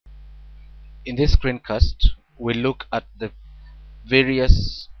In this screencast, we look at the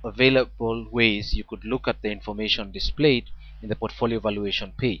various available ways you could look at the information displayed in the portfolio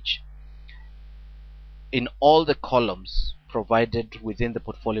valuation page. In all the columns provided within the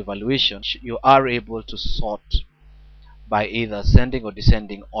portfolio valuation, you are able to sort by either ascending or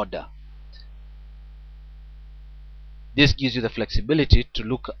descending order. This gives you the flexibility to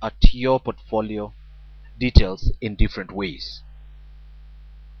look at your portfolio details in different ways.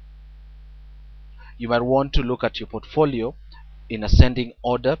 You might want to look at your portfolio in ascending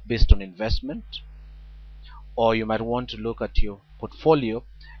order based on investment, or you might want to look at your portfolio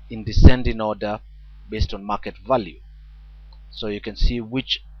in descending order based on market value. So you can see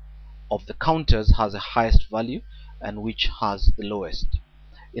which of the counters has the highest value and which has the lowest.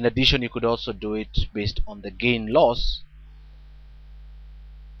 In addition, you could also do it based on the gain loss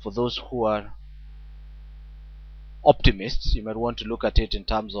for those who are optimists. You might want to look at it in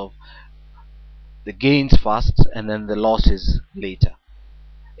terms of the gains first and then the losses later.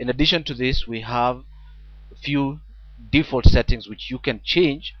 In addition to this, we have a few default settings which you can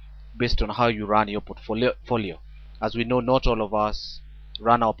change based on how you run your portfolio. As we know, not all of us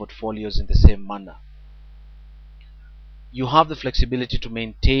run our portfolios in the same manner. You have the flexibility to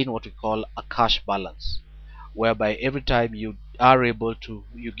maintain what we call a cash balance, whereby every time you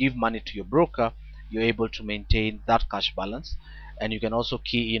give money to your broker, you're able to maintain that cash balance, and you can also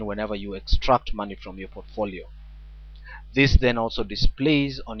key in whenever you extract money from your portfolio. This then also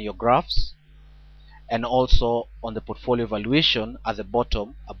displays on your graphs and also on the portfolio valuation at the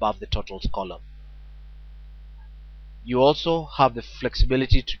bottom above the totals column. You also have the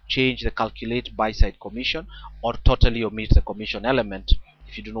flexibility to change the calculate buy side commission or totally omit the commission element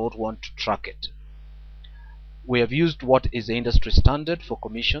if you do not want to track it. We have used what is the industry standard for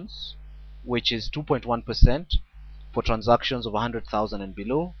commissions, which is 2.1% for transactions of 100,000 and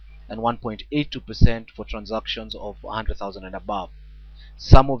below, and 1.82% for transactions of 100,000 and above.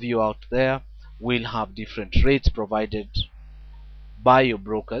 Some of you out there will have different rates provided by your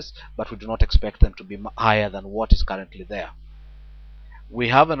brokers, but we do not expect them to be higher than what is currently there. We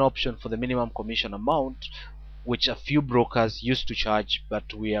have an option for the minimum commission amount, which a few brokers used to charge,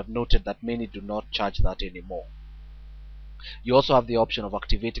 but we have noted that many do not charge that anymore. You also have the option of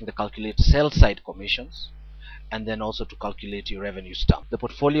activating the calculate sell side commissions, and then also to calculate your revenue stamp. The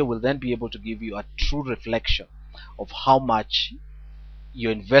portfolio will then be able to give you a true reflection of how much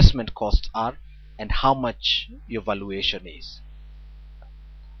your investment costs are and how much your valuation is.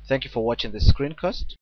 Thank you for watching this screencast.